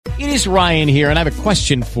It is Ryan here, and I have a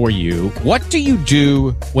question for you. What do you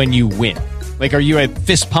do when you win? Like, are you a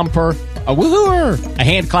fist pumper, a woohooer, a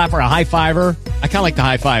hand clapper, a high fiver? I kind of like the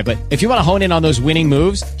high five, but if you want to hone in on those winning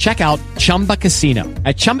moves, check out Chumba Casino.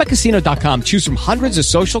 At ChumbaCasino.com, choose from hundreds of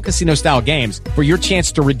social casino-style games for your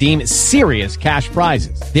chance to redeem serious cash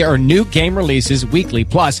prizes. There are new game releases weekly,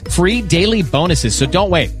 plus free daily bonuses. So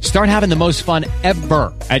don't wait. Start having the most fun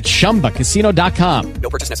ever at ChumbaCasino.com.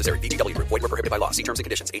 No purchase necessary. VGW. Void where prohibited by law. See terms and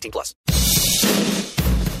conditions. 18+.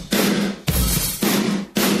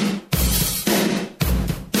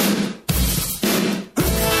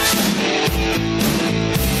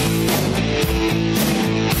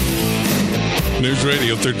 News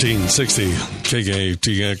Radio 1360,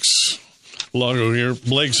 KKTX. Lago here.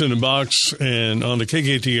 Blake's in the box. And on the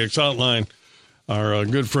KKTX hotline, our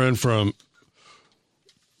good friend from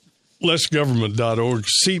lessgovernment.org,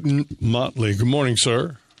 Seton Motley. Good morning,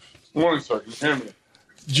 sir. Good morning, sir. Can you hear me?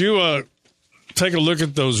 Did you take a look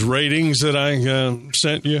at those ratings that I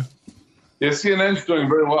sent you? Yeah, CNN's doing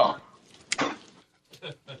very well.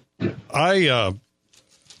 I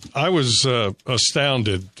was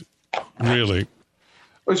astounded, really.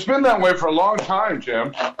 It's been that way for a long time,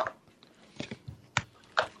 Jim.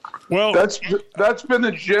 Well, that's been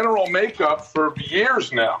the general makeup for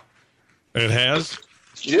years now. It has?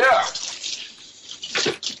 Yeah.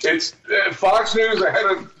 It's Fox News ahead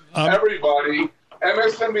of everybody.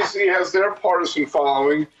 MSNBC has their partisan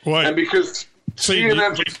following. Wait. And because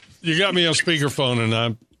CNN... You got me on speakerphone,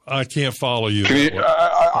 and I can't follow you.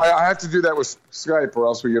 I have to do that with Skype, or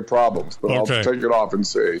else we get problems. But okay. I'll take it off and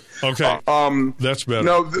see. Okay, that's better.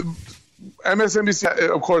 No, MSNBC,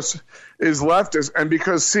 of course, is leftist, and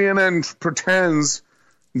because CNN pretends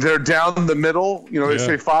they're down the middle, they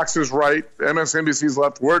say Fox is right, MSNBC's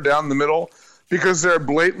left, we're down the middle, because they're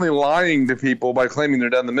blatantly lying to people by claiming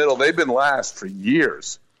they're down the middle. They've been last for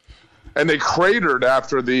years, and they cratered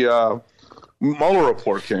after the Mueller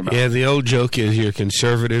report came out. Yeah, the old joke is you're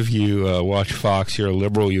conservative, you watch Fox. You're a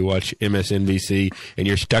liberal, you watch MSNBC. And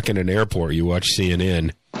you're stuck in an airport, you watch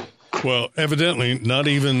CNN. Well, evidently, not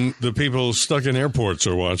even the people stuck in airports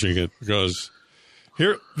are watching it, because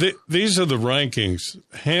these are the rankings.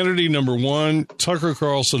 Hannity, number 1. Tucker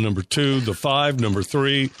Carlson, number 2. The 5, number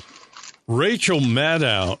 3. Rachel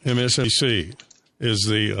Maddow, MSNBC, is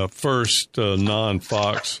the first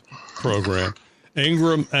non-Fox program.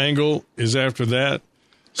 Ingram Angle is after that.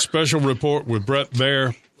 Special Report with Brett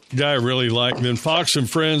Baer, guy I really like. Then Fox and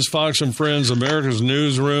Friends, America's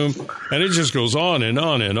Newsroom, and it just goes on and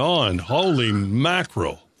on and on. Holy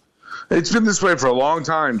mackerel. It's been this way for a long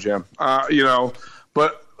time, Jim.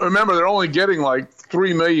 But remember, they're only getting like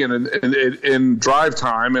 3 million in drive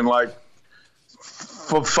time and like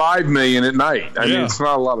 5 million at night. I mean, it's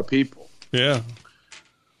not a lot of people. Yeah.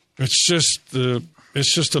 It's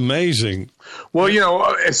just amazing. Well,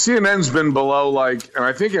 CNN's been below and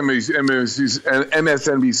I think MSNBC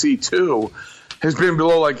too has been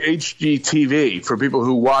below like HGTV for people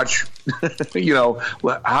who watch,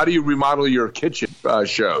 how do you remodel your kitchen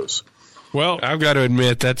shows? Well, I've got to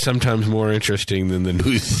admit that's sometimes more interesting than the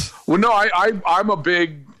news. Well, no, I'm a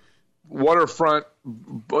big waterfront,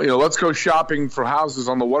 let's go shopping for houses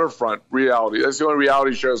on the waterfront reality. That's the only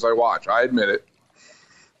reality shows I watch. I admit it.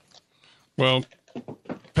 Well,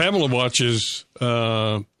 Pamela watches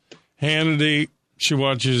Hannity, she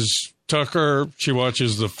watches Tucker, she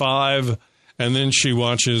watches The 5, and then she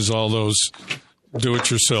watches all those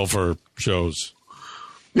do-it-yourselfer shows.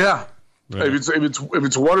 Yeah. If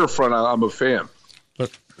it's waterfront, I'm a fan.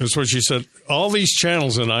 But that's what she said. All these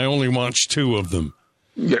channels, and I only watch 2 of them.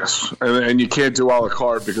 Yes, and you can't do a la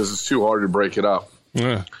carte because it's too hard to break it up.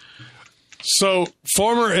 Yeah. So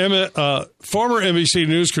former NBC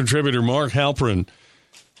News contributor Mark Halperin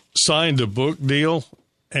signed a book deal,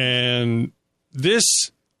 and this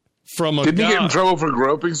from a Didn't guy, he get in trouble for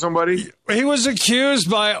groping somebody? He was accused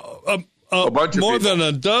by more than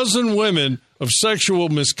a dozen women of sexual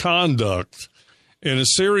misconduct in a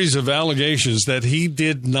series of allegations that he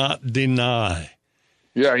did not deny.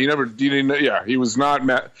 Yeah, he didn't. Yeah, he was not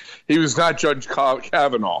Judge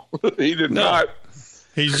Kavanaugh. He did not.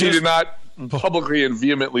 He did not publicly and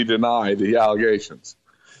vehemently deny the allegations.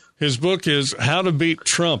 His book is How to Beat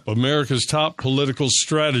Trump, America's Top Political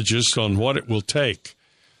Strategist on What It Will Take.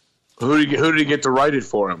 Who did he get to write it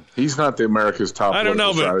for him? He's not the America's top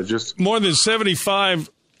political strategist. More than 75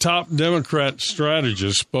 top Democrat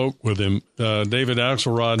strategists spoke with him. David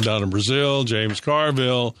Axelrod down in Brazil, James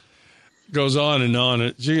Carville, goes on and on.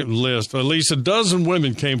 It's a list. At least a dozen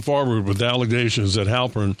women came forward with allegations that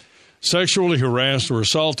Halperin sexually harassed or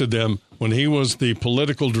assaulted them when he was the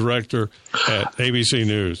political director at ABC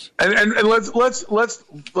News. And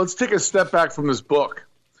let's take a step back from this book.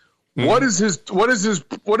 Mm-hmm. What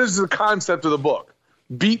is the concept of the book?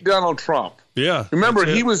 Beat Donald Trump. Yeah. Remember,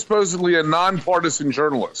 he was supposedly a nonpartisan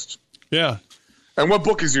journalist. Yeah. And what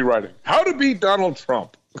book is he writing? How to Beat Donald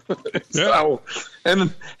Trump. So,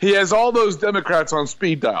 and he has all those Democrats on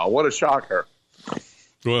speed dial. What a shocker.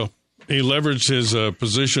 Well, he leveraged his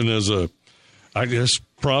position as a, I guess,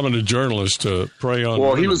 prominent journalist to prey on.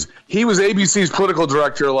 Well, women. he was ABC's political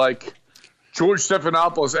director, like George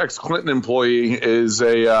Stephanopoulos, ex-Clinton employee, is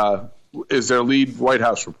their lead White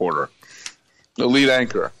House reporter, the lead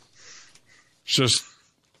anchor. It's just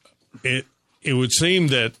it would seem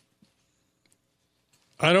that,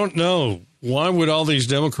 I don't know, why would all these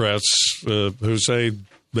Democrats who say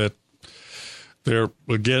that they're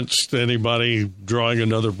against anybody drawing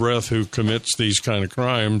another breath who commits these kind of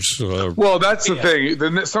crimes? Well, that's the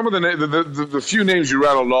thing. Some of the few names you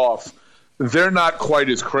rattled off, they're not quite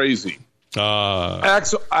as crazy.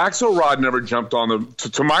 Axelrod never jumped on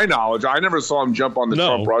to my knowledge, I never saw him jump on the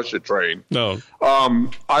Trump-Russia train. No.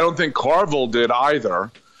 I don't think Carville did either.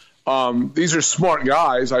 These are smart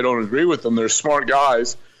guys. I don't agree with them. They're smart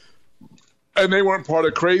guys. And they weren't part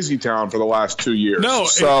of Crazy Town for the last 2 years. No.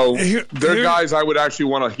 So they're guys I would actually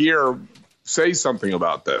want to hear say something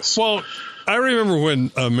about this. Well, I remember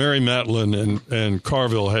when Mary Matlin and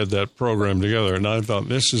Carville had that program together, and I thought,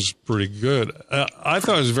 this is pretty good. I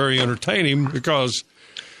thought it was very entertaining because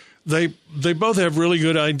they both have really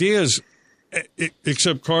good ideas,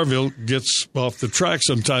 except Carville gets off the track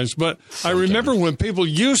sometimes. But I remember when people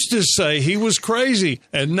used to say he was crazy,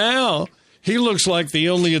 and now he looks like the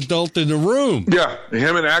only adult in the room. Yeah,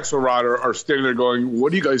 him and Axelrod are standing there going,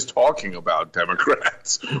 what are you guys talking about,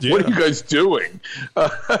 Democrats? Yeah. What are you guys doing?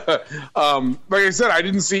 Like I said, I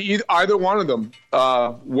didn't see either one of them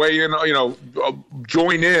weigh in,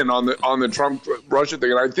 join in on the Trump-Russia thing.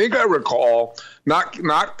 And I think I recall,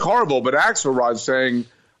 not Carville, but Axelrod saying,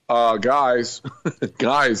 guys,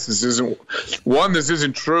 this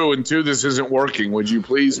isn't true, and two, this isn't working. Would you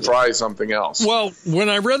please try something else? Well, when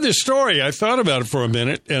I read this story, I thought about it for a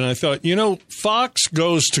minute, and I thought, Fox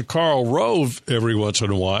goes to Karl Rove every once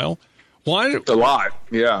in a while. A lot,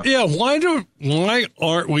 yeah. Yeah, why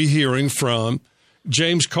aren't we hearing from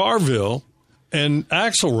James Carville and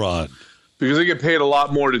Axelrod? Because they get paid a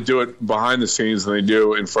lot more to do it behind the scenes than they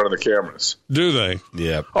do in front of the cameras. Do they?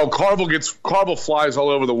 Yeah. Oh, Carville flies all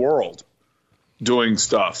over the world doing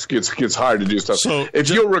stuff. Gets hired to do stuff. So if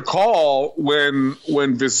you'll recall, when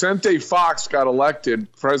Vicente Fox got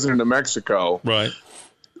elected president of Mexico, right?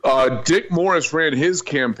 Dick Morris ran his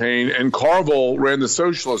campaign, and Carville ran the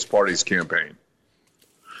Socialist Party's campaign.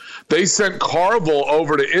 They sent Carville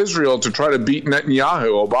over to Israel to try to beat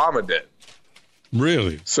Netanyahu. Obama did.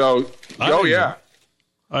 Really? So, yeah.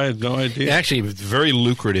 I had no idea. Actually, it was very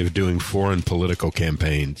lucrative doing foreign political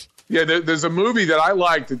campaigns. Yeah, there's a movie that I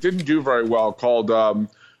liked that didn't do very well called the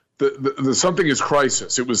Something is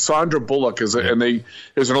Crisis. It was Sandra Bullock, there's an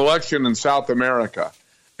election in South America.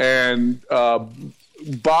 And Bob,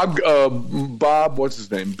 what's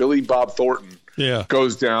his name? Billy Bob Thornton. Yeah.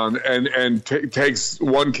 Goes down and takes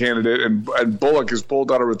one candidate, and Bullock is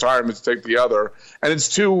pulled out of retirement to take the other. And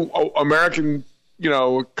it's two American,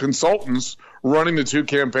 consultants running the two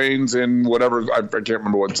campaigns in whatever, I can't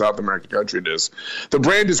remember what South American country it is. The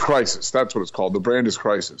Brand is Crisis. That's what it's called. The Brand is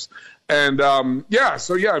Crisis. And they go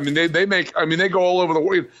all over the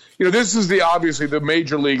world. This is obviously the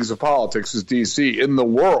major leagues of politics is DC in the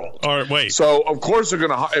world. All right, wait. So of course they're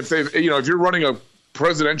going to, if you're running a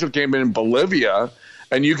presidential campaign in Bolivia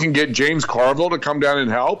and you can get James Carville to come down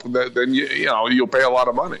and help, then you'll pay a lot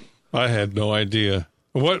of money. I had no idea.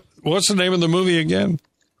 What's the name of the movie again?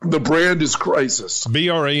 The Brand is Crisis.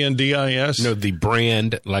 BRANDIS? No, the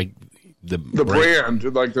brand, like the brand,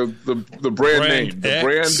 like the brand name. The X?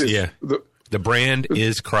 brand is the Brand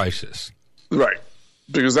is Crisis. Right.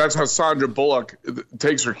 Because that's how Sandra Bullock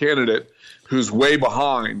takes her candidate who's way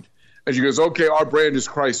behind, and she goes, "Okay, our brand is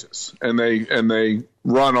Crisis," and they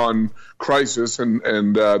run on Crisis,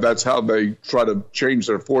 and that's how they try to change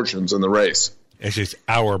their fortunes in the race. It's just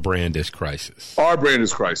Our Brand is Crisis. Our Brand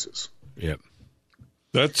is Crisis. Yep.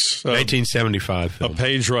 That's 1975 film. A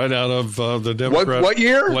page right out of the Democrat what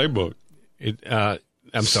year? playbook.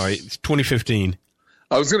 I'm sorry, it's 2015.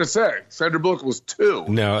 I was going to say Sandra Bullock was 2.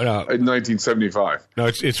 No, in 1975. No,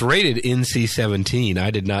 it's rated NC-17.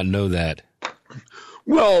 I did not know that.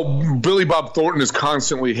 Well, Billy Bob Thornton is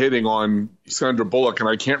constantly hitting on Sandra Bullock, and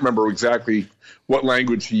I can't remember exactly what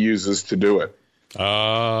language he uses to do it.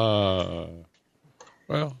 Well,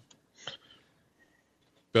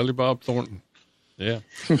 Billy Bob Thornton. Yeah.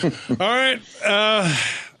 All right.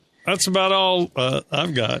 That's about all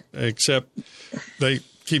I've got, except they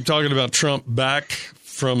keep talking about Trump back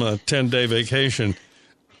from a 10-day vacation.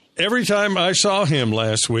 Every time I saw him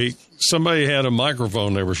last week, somebody had a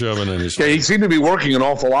microphone they were shoving in his face. Yeah, he seemed to be working an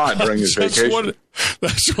awful lot during his vacation.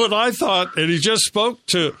 That's what I thought. And he just spoke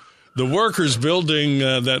to the workers building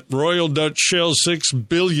that Royal Dutch Shell $6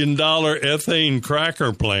 billion ethane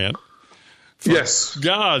cracker plant. Yes.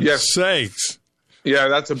 God's sakes. Yeah,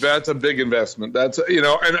 that's a big investment. That's, and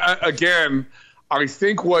again, I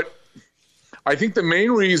think the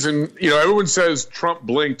main reason, everyone says Trump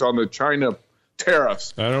blinked on the China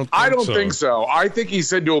tariffs. I don't think so. I think he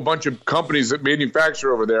said to a bunch of companies that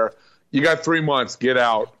manufacture over there, you got 3 months, get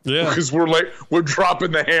out. Yeah. Because we're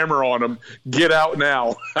dropping the hammer on them. Get out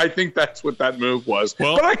now. I think that's what that move was.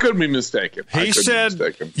 Well, but I could be mistaken. He said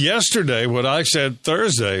yesterday what I said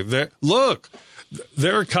Thursday, that look,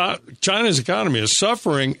 China's economy is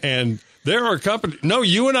suffering, and there are companies. No,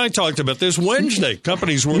 you and I talked about this Wednesday.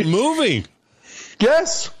 Companies were moving.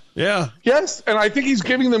 Yes. Yeah. Yes, and I think he's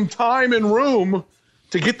giving them time and room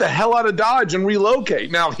to get the hell out of Dodge and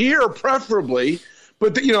relocate. Now, here, preferably,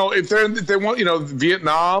 but, if they want,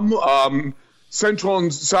 Vietnam, Central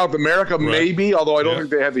and South America, right. Maybe, although I don't think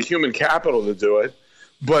they have the human capital to do it.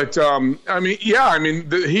 But, I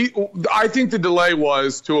think the delay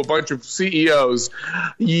was to a bunch of CEOs,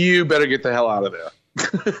 you better get the hell out of there.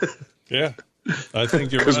 Yeah, I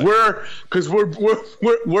think you're right. Because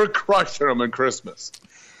we're crushing them at Christmas.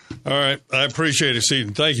 All right. I appreciate it,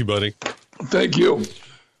 Seton. Thank you, buddy. Thank you.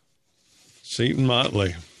 Seton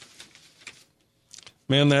Motley.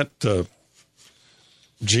 Man, that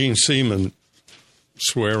Gene Seaman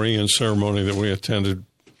swearing-in ceremony that we attended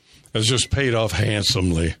has just paid off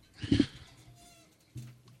handsomely.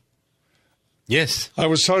 Yes. I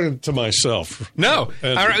was talking to myself. No.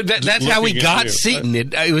 That's how we got Seton.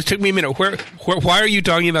 It took me a minute. Why are you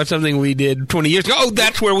talking about something we did 20 years ago? Oh,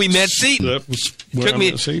 that's where we met Seton. That was where I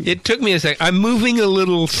met Seton. It took me a second. I'm moving a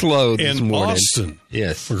little slow this morning. In Austin.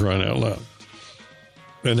 Yes. For crying out loud.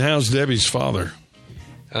 And how's Debbie's father?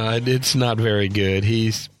 It's not very good.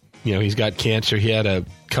 He's got cancer. He had a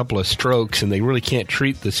couple of strokes, and they really can't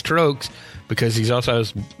treat the strokes because he's also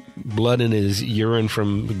has blood in his urine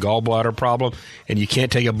from the gallbladder problem, and you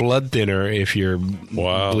can't take a blood thinner if you're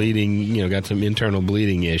bleeding, got some internal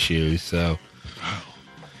bleeding issues. So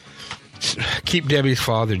keep Debbie's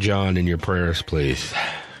father, John, in your prayers, please.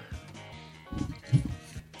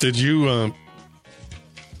 Did you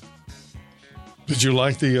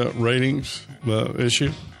like the ratings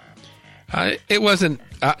issue? It wasn't.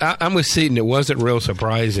 I'm with Seton. It wasn't real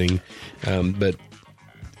surprising, but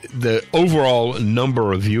the overall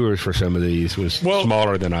number of viewers for some of these was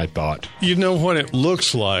smaller than I thought. You know what it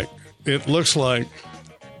looks like? It looks like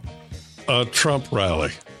a Trump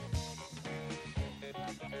rally.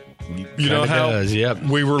 You know how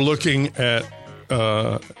we were looking at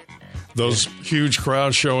those huge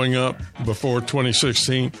crowds showing up before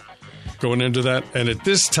 2016, going into that, and at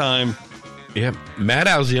this time,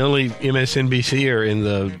 Maddow's the only MSNBCer in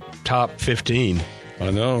the top 15.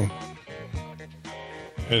 I know.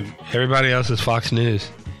 And everybody else is Fox News.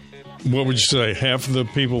 What would you say? Half of the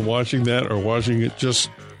people watching that are watching it just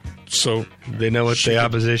so they know what the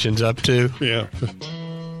opposition's up to? Yeah.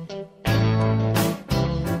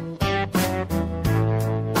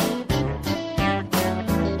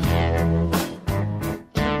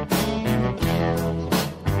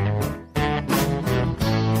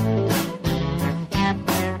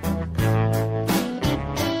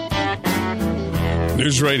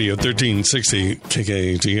 News Radio 1360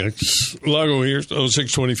 KKTX. Lago here,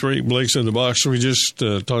 0623. Blake's in the box. We just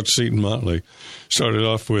talked to Seton Motley. Started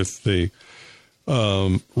off with the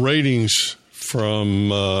ratings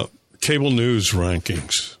from cable news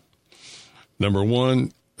rankings. Number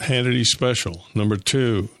 1, Hannity Special. Number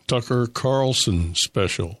 2, Tucker Carlson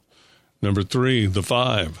Special. Number 3, The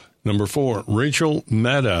Five. Number 4, Rachel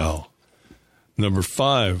Maddow. Number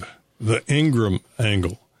 5, The Ingram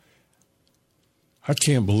Angle. I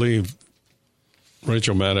can't believe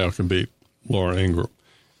Rachel Maddow can beat Laura Ingraham.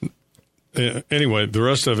 Anyway, the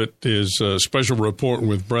rest of it is a special report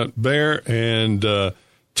with Brent Baer, and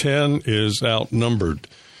 10 is outnumbered.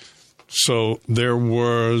 So there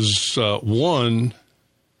was one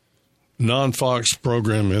non-Fox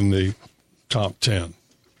program in the top 10,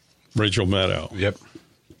 Rachel Maddow. Yep.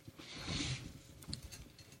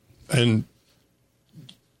 And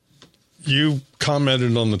you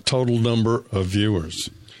commented on the total number of viewers.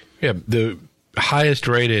 Yeah, the highest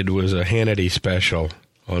rated was a Hannity special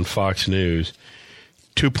on Fox News,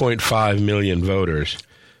 2.5 million voters,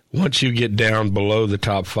 once you get down below the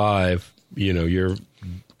top 5, you're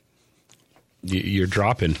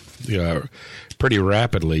dropping pretty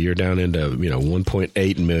rapidly. You're down into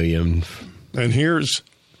 1.8 million. And here's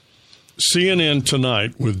CNN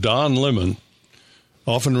Tonight with Don Lemon,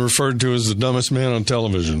 often referred to as the dumbest man on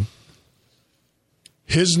television.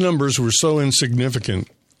 His numbers were so insignificant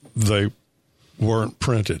they weren't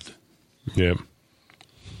printed. Yeah.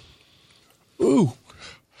 Ooh.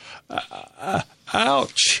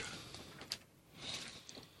 Ouch.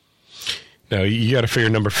 Now, you got to figure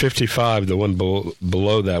number 55, the one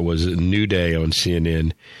below that was New Day on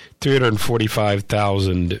CNN,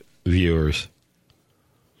 345,000 viewers.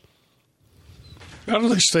 How do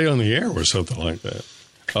they stay on the air with something like that?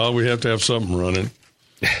 Oh, we have to have something running.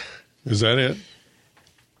 Is that it?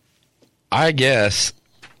 I guess.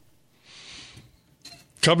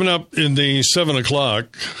 Coming up in the 7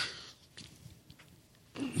 o'clock,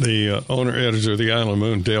 the owner-editor of the Island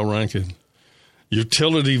Moon, Dale Rankin.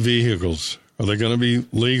 Utility vehicles, are they going to be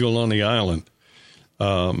legal on the island?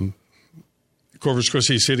 Corpus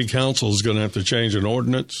Christi City Council is going to have to change an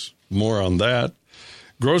ordinance. More on that.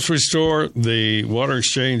 Grocery store, the water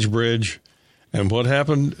exchange bridge, and what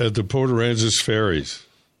happened at the Port Aransas ferries.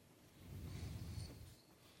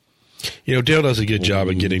 Dale does a good job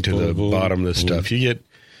of getting to the bottom of this stuff. You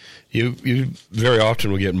very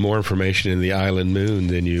often will get more information in the Island Moon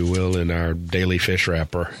than you will in our daily fish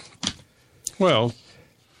wrapper. Well,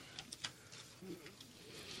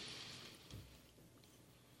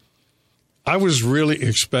 I was really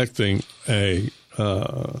expecting an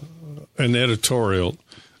editorial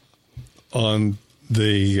on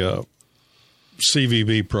the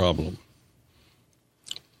CVB problem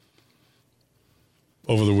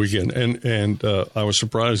over the weekend, and I was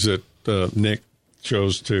surprised that Nick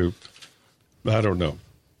chose to, I don't know,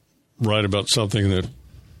 write about something that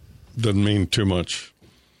doesn't mean too much.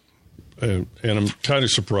 And I'm kind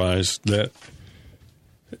of surprised that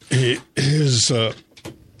his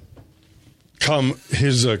column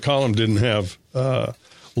didn't have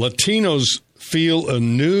Latinos feel a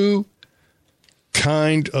new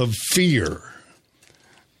kind of fear.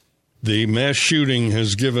 The mass shooting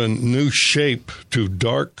has given new shape to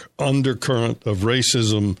dark undercurrent of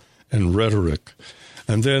racism and rhetoric.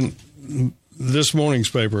 And then this morning's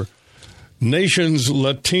paper, Nation's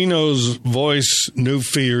Latinos voice new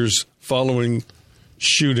fears following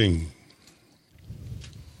shooting.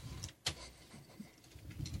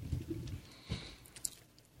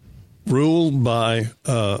 Ruled by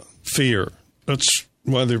fear. That's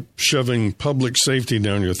why they're shoving public safety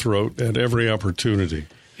down your throat at every opportunity.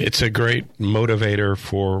 It's a great motivator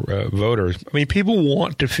for voters. I mean, people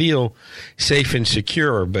want to feel safe and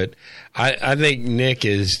secure, but I think Nick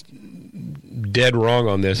is dead wrong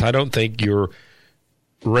on this. I don't think your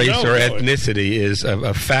race or ethnicity is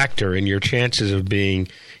a factor in your chances of being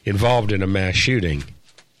involved in a mass shooting.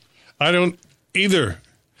 I don't either.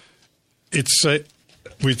 It's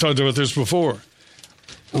we talked about this before.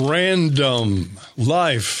 Random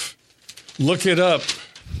life. Look it up.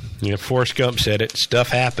 Yeah, Forrest Gump said it. Stuff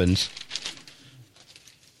happens.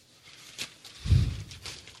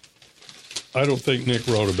 I don't think Nick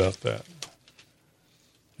wrote about that.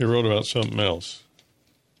 He wrote about something else.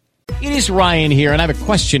 It is Ryan here, and I have a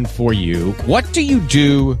question for you. What do you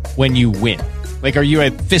do when you win? Like, are you a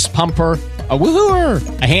fist pumper, a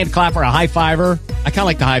woohooer, a hand clapper, a high fiver? I kind of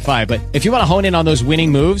like the high five, but if you want to hone in on those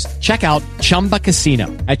winning moves, check out Chumba Casino.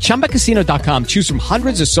 At ChumbaCasino.com, choose from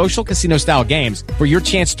hundreds of social casino-style games for your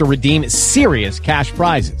chance to redeem serious cash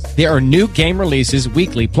prizes. There are new game releases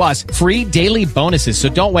weekly, plus free daily bonuses, so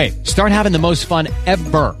don't wait. Start having the most fun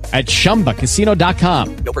ever at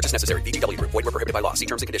ChumbaCasino.com. No purchase necessary. VGW Group. Void where prohibited by law. See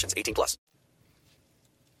terms and conditions. 18+.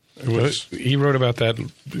 He wrote about that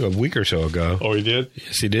a week or so ago. Oh, he did?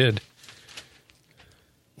 Yes, he did.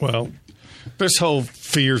 Well, this whole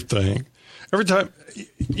fear thing, every time,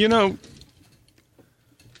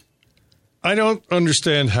 I don't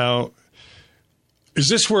understand how, is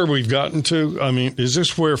this where we've gotten to? I mean, is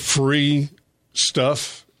this where free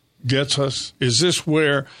stuff gets us? Is this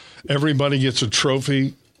where everybody gets a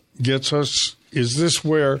trophy gets us? Is this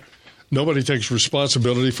where nobody takes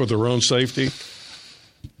responsibility for their own safety?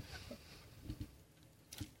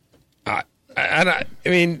 I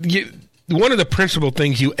mean, one of the principal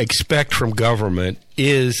things you expect from government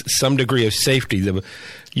is some degree of safety.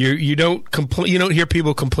 You don't hear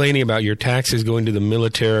people complaining about your taxes going to the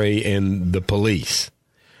military and the police.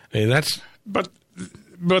 I mean, that's but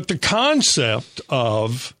the concept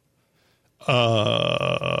of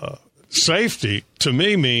safety to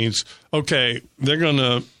me means, okay, they're going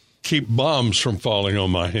to keep bombs from falling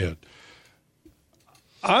on my head.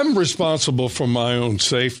 I'm responsible for my own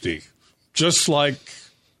safety, just like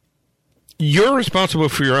you're responsible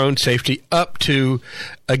for your own safety up to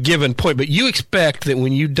a given point, but you expect that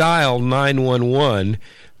when you dial 911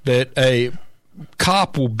 that a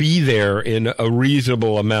cop will be there in a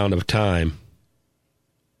reasonable amount of time.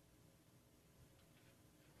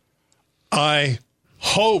 I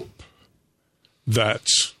hope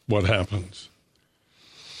that's what happens.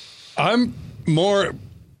 I'm more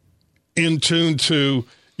in tune to,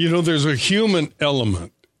 there's a human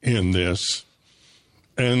element in this,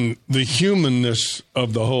 and the humanness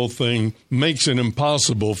of the whole thing makes it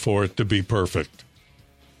impossible for it to be perfect.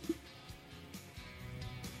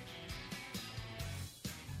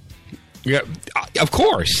 Yeah, of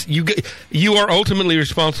course. You are ultimately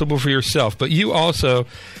responsible for yourself, but you also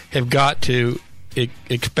have got to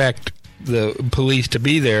expect the police to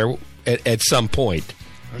be there at some point.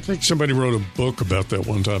 I think somebody wrote a book about that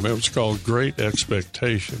one time. It was called Great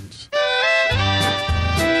Expectations.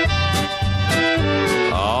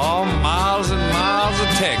 Oh, miles and miles of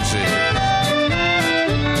Texas.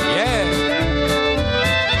 Yeah.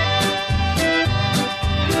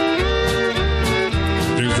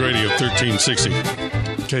 News Radio 1360.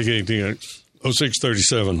 KKTX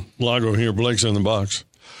 0637. Lago here. Blake's in the box.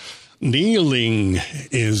 Kneeling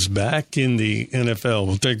is back in the NFL.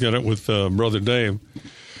 We'll take that up with Brother Dave.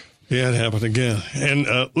 Yeah, it happened again. And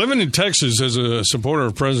living in Texas as a supporter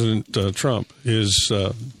of President Trump is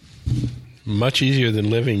much easier than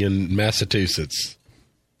living in Massachusetts.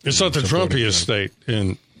 It's not the Trumpiest state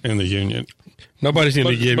in the union. Nobody's going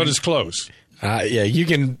to give, but it's close. Yeah, you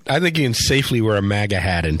can. I think you can safely wear a MAGA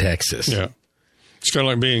hat in Texas. Yeah, it's kind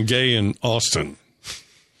of like being gay in Austin.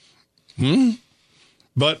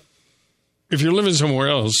 But if you're living somewhere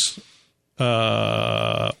else,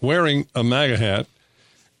 wearing a MAGA hat,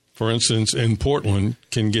 for instance, in Portland,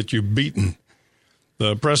 can get you beaten.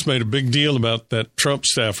 The press made a big deal about that Trump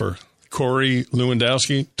staffer, Corey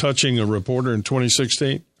Lewandowski, touching a reporter in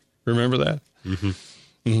 2016. Remember that?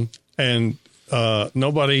 Mm-hmm. And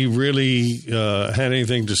nobody really had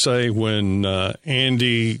anything to say when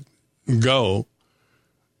Andy Go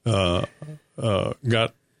got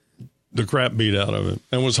the crap beat out of him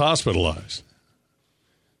and was hospitalized.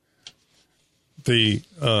 The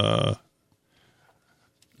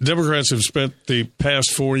Democrats have spent the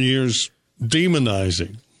past 4 years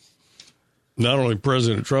demonizing not only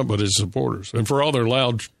President Trump but his supporters. And for all their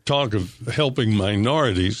loud talk of helping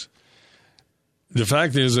minorities, the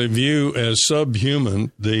fact is they view as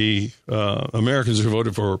subhuman the Americans who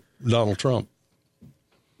voted for Donald Trump.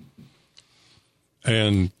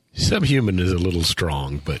 And subhuman is a little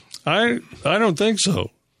strong, but I don't think so.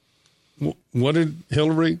 What did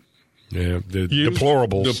Hillary? Yeah,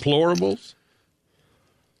 deplorables. Deplorables.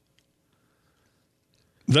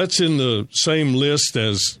 That's in the same list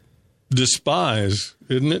as despise,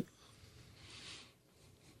 isn't it?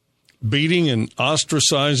 Beating and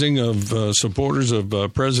ostracizing of supporters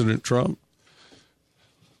of President Trump.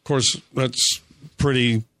 Of course, that's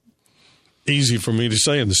pretty easy for me to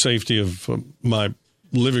say in the safety of my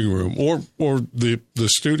living room or the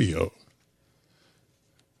studio.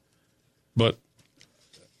 But,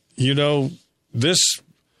 this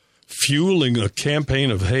fueling a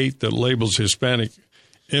campaign of hate that labels Hispanic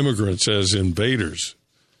immigrants as invaders.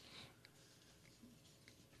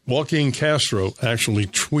 Joaquin Castro actually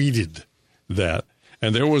tweeted that.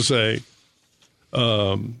 And there was where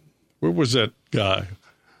was that guy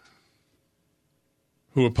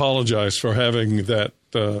who apologized for having that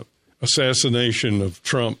assassination of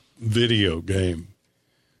Trump video game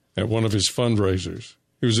at one of his fundraisers?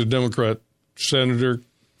 He was a Democrat senator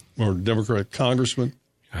or Democrat congressman.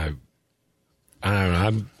 I don't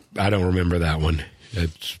know. I don't remember that one.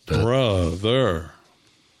 Brother.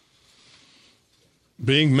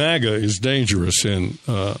 Being MAGA is dangerous in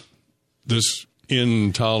this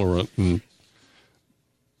intolerant.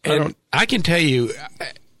 And I can tell you,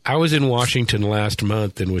 I was in Washington last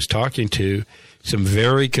month and was talking to some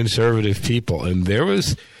very conservative people, and there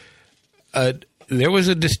was a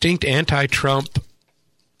distinct anti-Trump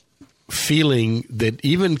feeling that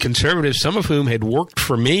even conservatives, some of whom had worked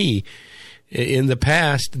for me in the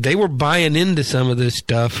past, they were buying into some of this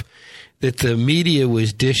stuff that the media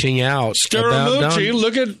was dishing out. Scaramucci,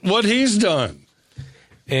 look at what he's done.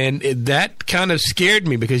 And that kind of scared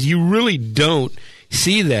me because you really don't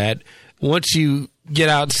see that once you get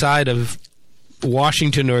outside of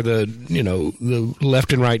Washington or the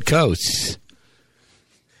left and right coasts.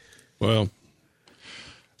 Well,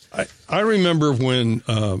 I remember when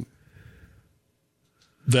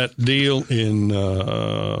that deal in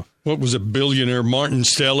what was it, billionaire Martin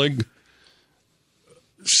Stellig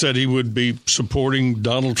said he would be supporting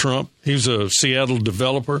Donald Trump. He's a Seattle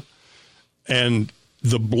developer, and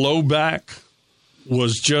the blowback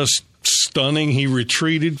was just stunning. He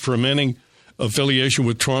retreated from any affiliation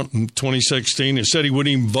with Trump in 2016 and said he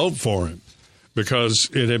wouldn't even vote for him because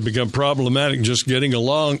it had become problematic just getting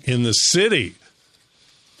along in the city.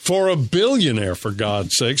 For a billionaire, for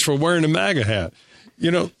God's sakes, for wearing a MAGA hat. You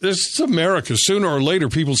know, this is America. Sooner or later,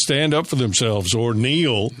 people stand up for themselves or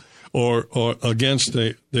kneel or against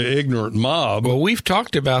the ignorant mob. Well, we've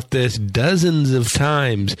talked about this dozens of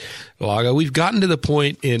times, Lago. We've gotten to the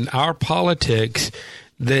point in our politics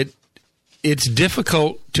that it's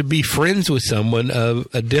difficult to be friends with someone of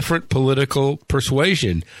a different political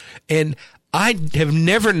persuasion. And I have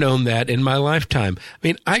never known that in my lifetime. I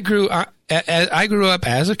mean, I grew up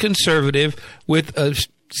as a conservative with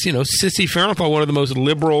Sissy Farrell, one of the most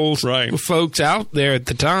liberal folks out there at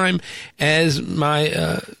the time, as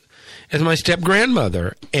my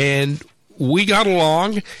step-grandmother. And we got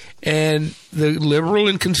along, and the liberal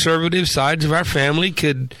and conservative sides of our family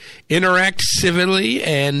could interact civilly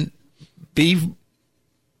and be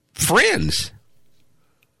friends.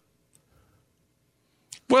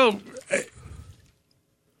 Well,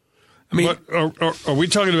 I mean, are we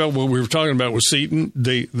talking about what we were talking about with Seaton,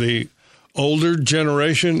 the older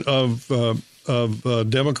generation of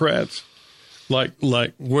Democrats? Like,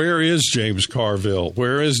 where is James Carville?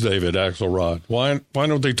 Where is David Axelrod? Why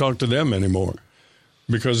don't they talk to them anymore?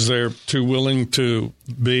 Because they're too willing to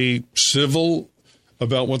be civil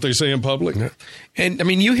about what they say in public? And, I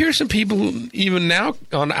mean, you hear some people even now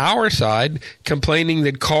on our side complaining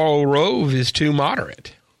that Karl Rove is too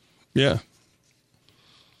moderate. Yeah.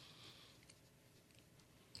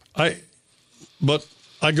 But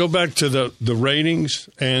I go back to the ratings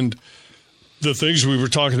and the things we were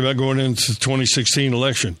talking about going into the 2016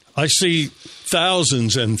 election. I see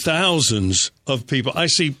thousands and thousands of people. I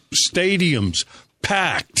see stadiums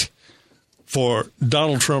packed for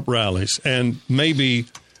Donald Trump rallies, and maybe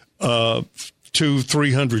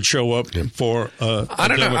 200-300 show up for a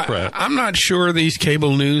Democrat. I'm not sure these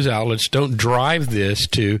cable news outlets don't drive this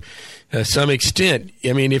to some extent.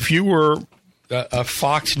 I mean, if you were a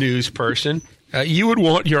Fox News person, you would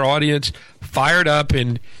want your audience fired up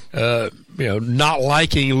and not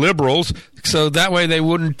liking liberals, so that way they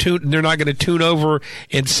wouldn't tune. They're not going to tune over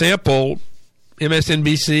and sample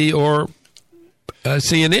MSNBC or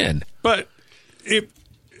CNN. But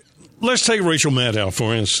let's take Rachel Maddow,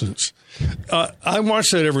 for instance. I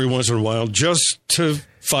watch that every once in a while just to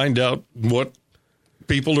find out what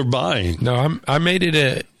people are buying. No, I made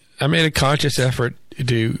a conscious effort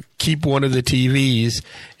to keep one of the TVs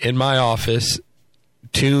in my office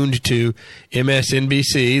tuned to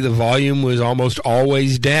MSNBC. The volume was almost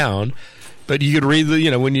always down, but you could read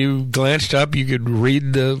when you glanced up, you could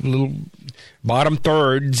read the little bottom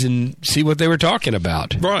thirds and see what they were talking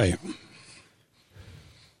about. Right.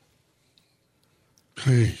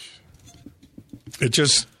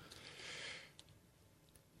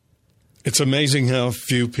 It's amazing how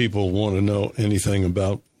few people want to know anything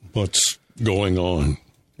about what's going on.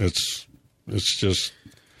 It's just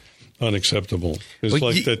unacceptable.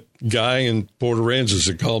 It's that guy in Port Aransas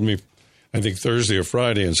that called me, I think Thursday or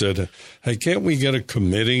Friday, and said, "Hey, can't we get a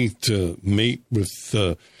committee to meet with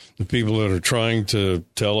the people that are trying to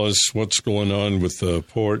tell us what's going on with the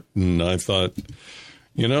port?" And I thought,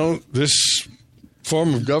 this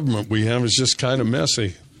form of government we have is just kind of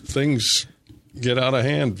messy. Things get out of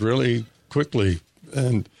hand really quickly,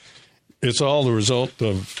 and it's all the result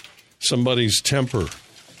of somebody's temper.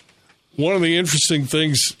 One of the interesting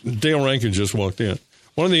things, Dale Rankin just walked in.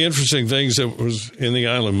 One of the interesting things that was in the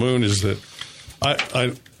Island Moon is that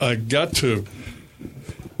I got to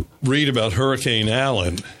read about Hurricane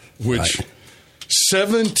Allen, which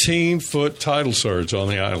 17-foot tidal surge on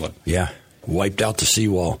the island. Yeah, wiped out the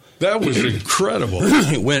seawall. That was incredible.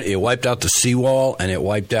 It wiped out the seawall, and it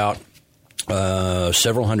wiped out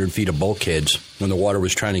several hundred feet of bulkheads when the water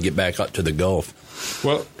was trying to get back up to the Gulf.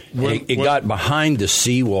 Well, it got behind the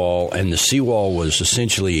seawall, and the seawall was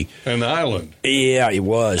essentially an island. Yeah, it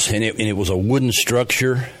was, and it was a wooden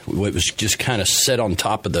structure. It was just kind of set on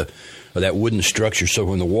top of that wooden structure. So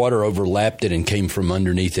when the water overlapped it and came from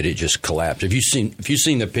underneath it, it just collapsed. If you've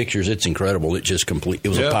seen the pictures, it's incredible. It just It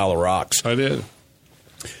was a pile of rocks. I did.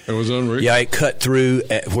 It was unreal. Yeah, it cut through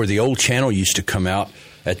where the old channel used to come out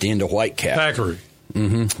at the end of Whitecap. Packery.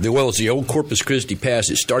 Mm-hmm. It's the old Corpus Christi Pass.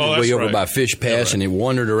 It started way over by Fish Pass, and it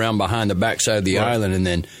wandered around behind the backside of the island, and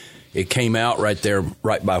then it came out right there,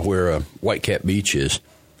 right by where Whitecap Beach is.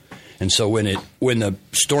 And so when the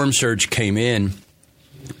storm surge came in,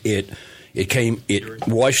 it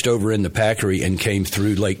washed over in the Packery and came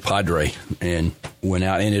through Lake Padre, and went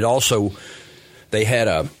out. And it also, they had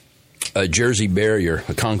a Jersey barrier,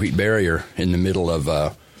 a concrete barrier in the middle of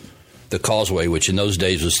the causeway, which in those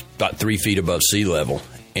days was about 3 feet above sea level.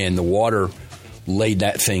 And the water laid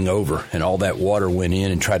that thing over, and all that water went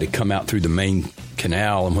in and tried to come out through the main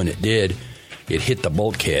canal. And when it did, it hit the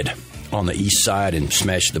bulkhead on the east side and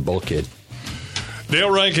smashed the bulkhead. Dale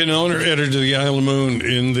Rankin, owner, editor to the Isle Moon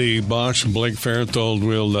in the box. Blake Farenthold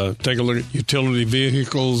will take a look at utility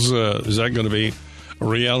vehicles. Is that going to be a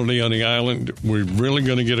reality on the island? We're really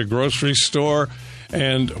going to get a grocery store.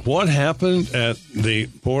 And what happened at the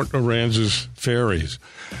Port Aransas ferries?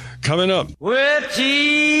 Coming up. Well,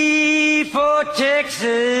 T for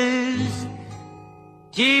Texas,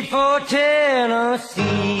 T for Tennessee,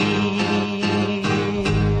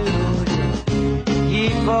 T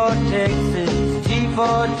for Texas, T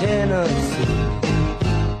for Tennessee,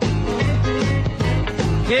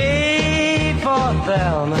 K for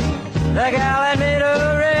Thelma, the gal that made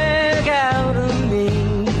a wreck out of me.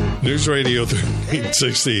 News Radio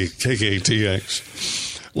 1360 KKTX.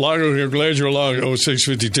 Lago here, glad you're along.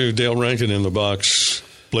 0652, Dale Rankin in the box,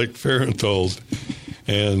 Blake Farenthold.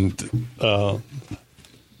 And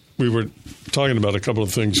we were talking about a couple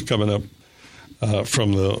of things coming up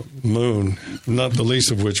from the moon, not the least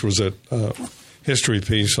of which was that history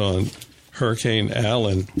piece on Hurricane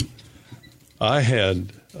Allen. I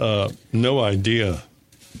had no idea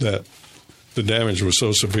that the damage was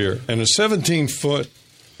so severe. And a 17-foot...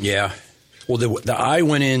 Yeah. Well, the eye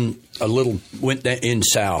went in went in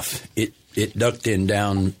south. It ducked in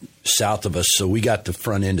down south of us, so we got the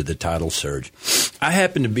front end of the tidal surge. I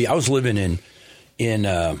was living in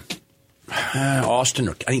Austin,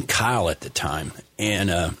 or I think Kyle at the time, and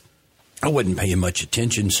I wasn't paying much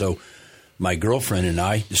attention, so my girlfriend and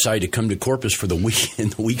I decided to come to Corpus for the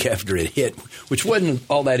weekend, the week after it hit, which wasn't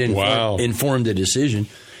all that informed a decision.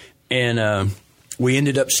 And we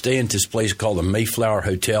ended up staying at this place called the Mayflower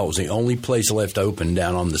Hotel. It was the only place left open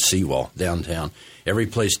down on the seawall downtown. Every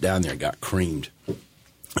place down there got creamed,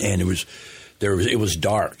 and it was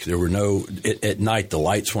dark. There were at night the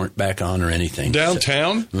lights weren't back on or anything.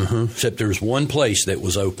 Downtown? Except there was one place that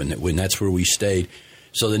was open, and that's where we stayed.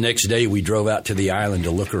 So the next day we drove out to the island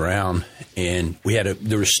to look around, and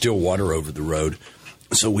there was still water over the road,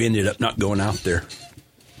 so we ended up not going out there.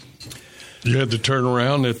 You had to turn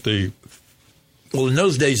around at the... Well, in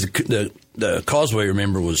those days, the causeway,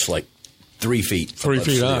 remember, was like 3 feet. 3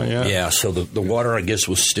 feet high, yeah. Yeah, so the water, I guess,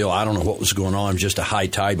 was still, I don't know what was going on. It was just a high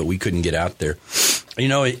tide, but we couldn't get out there. You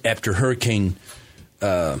know, after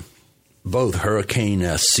both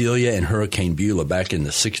Hurricane Celia and Hurricane Beulah back in the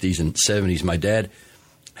 60s and 70s, my dad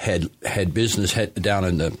had business down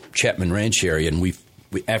in the Chapman Ranch area, and we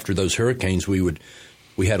after those hurricanes, we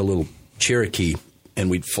had a little Cherokee, and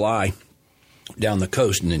we'd fly down the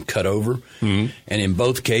coast and then cut over. Mm-hmm. And in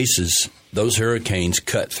both cases, those hurricanes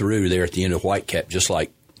cut through there at the end of Whitecap, just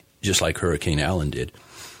like Hurricane Allen did.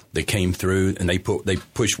 They came through and they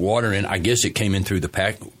pushed water in. I guess it came in through the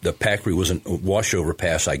Packery was a washover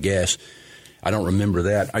pass, I guess. I don't remember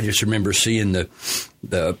that. I just remember seeing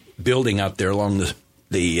the building out there along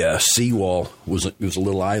the seawall was a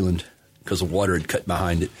little island because the water had cut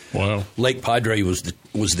behind it. Wow. Lake Padre was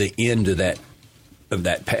the end of that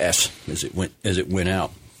pass as it went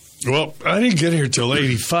out. Well, I didn't get here till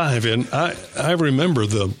 85, and I remember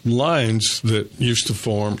the lines that used to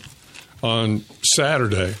form on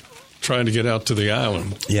Saturday trying to get out to the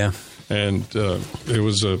island. Yeah. And it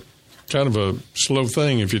was a kind of a slow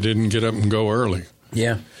thing if you didn't get up and go early.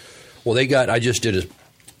 Yeah. Well, I just did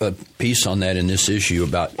a piece on that in this issue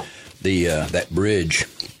about that bridge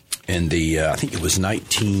and I think it was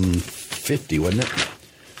 1950, wasn't it?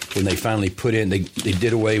 When they finally put in, they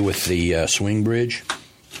did away with the swing bridge.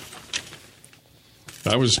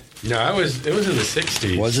 It was in the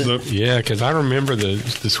 60s. Was it? Yeah, because I remember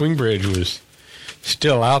the swing bridge was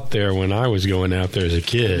still out there when I was going out there as a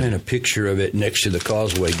kid. And a picture of it next to the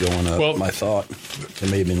causeway going up. Well, I thought it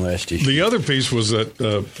may have been last issue. The other piece was that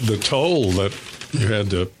the toll that you had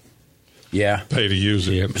to pay to use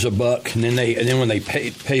it. It was $1, and then when they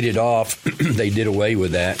paid it off, they did away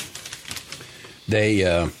with that.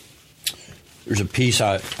 There's a piece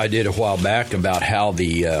I did a while back about how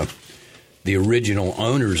the original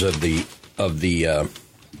owners of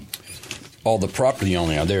all the property on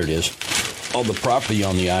the island, there it is, all the property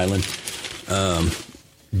on the island,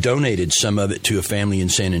 donated some of it to a family in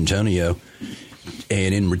San Antonio,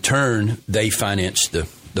 and in return they financed the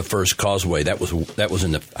first causeway. That was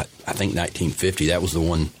in the I think 1950. That was the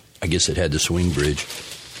one I guess that had the swing bridge.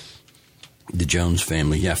 The Jones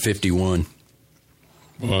family, 51.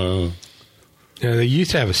 Wow. Now, they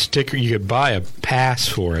used to have a sticker. You could buy a pass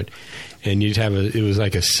for it, and it was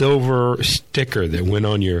like a silver sticker that went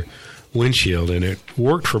on your windshield, and it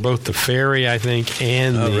worked for both the ferry, I think,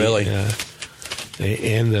 and the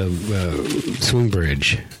swing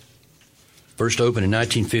bridge. First opened in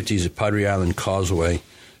 1950s at Padre Island Causeway.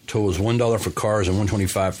 Toll was $1 for cars and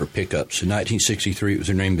 $1.25 for pickups. In 1963, it was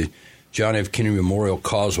renamed the John F. Kennedy Memorial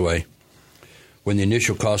Causeway. When the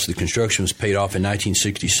initial cost of the construction was paid off in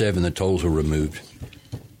 1967, the tolls were removed.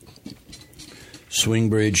 Swing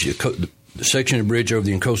Bridge, the section of bridge over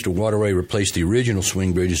the Coastal Waterway replaced the original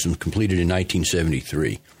swing bridges and was completed in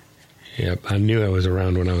 1973. Yep, I knew I was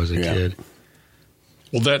around when I was a kid.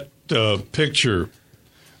 Well, that picture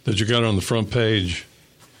that you got on the front page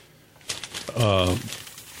of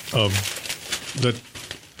that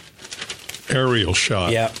aerial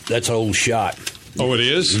shot. Yeah, that's an old shot. Oh, it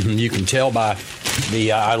is? Mm-hmm. You can tell by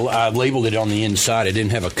the I labeled it on the inside. I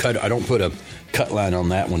didn't have a cut. I don't put a cut line on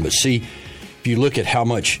that one. But see, if you look at how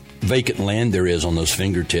much vacant land there is on those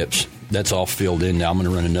fingertips, that's all filled in now. I'm going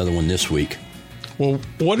to run another one this week. Well,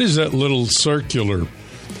 what is that little circular?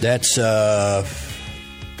 That's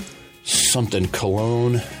something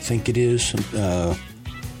Cologne, I think it is.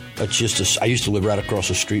 That's just I used to live right across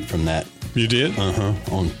the street from that. You did?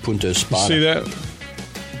 On Punta Espada. See that?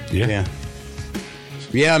 Yeah.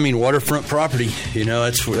 Yeah, I mean, waterfront property,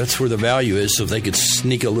 that's where the value is. So if they could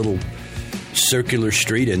sneak a little circular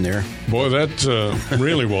street in there. Boy, that's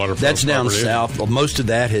really waterfront That's down property. south. Well, most of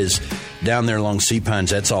that is down there along Sea Pines.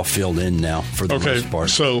 That's all filled in now for the most part.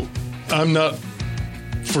 So I'm not,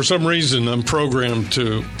 for some reason, I'm programmed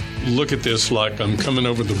to look at this like I'm coming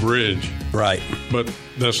over the bridge. Right. But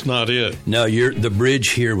that's not it. No, the bridge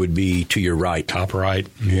here would be to your right. Top right.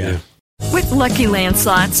 Yeah. With Lucky Land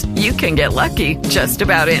Slots, you can get lucky just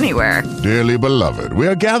about anywhere. Dearly beloved, we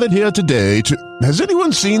are gathered here today to... Has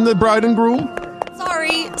anyone seen the bride and groom?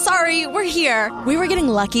 Sorry, we're here. We were getting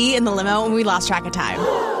lucky in the limo and we lost track of time.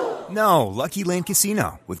 No, Lucky Land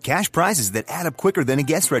Casino, with cash prizes that add up quicker than a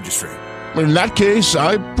guest registry. In that case,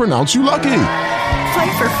 I pronounce you lucky.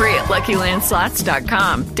 Play for free at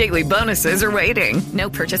LuckyLandSlots.com. Daily bonuses are waiting. No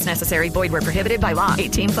purchase necessary. Void where prohibited by law.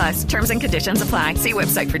 18+. Terms and conditions apply. See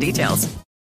website for details.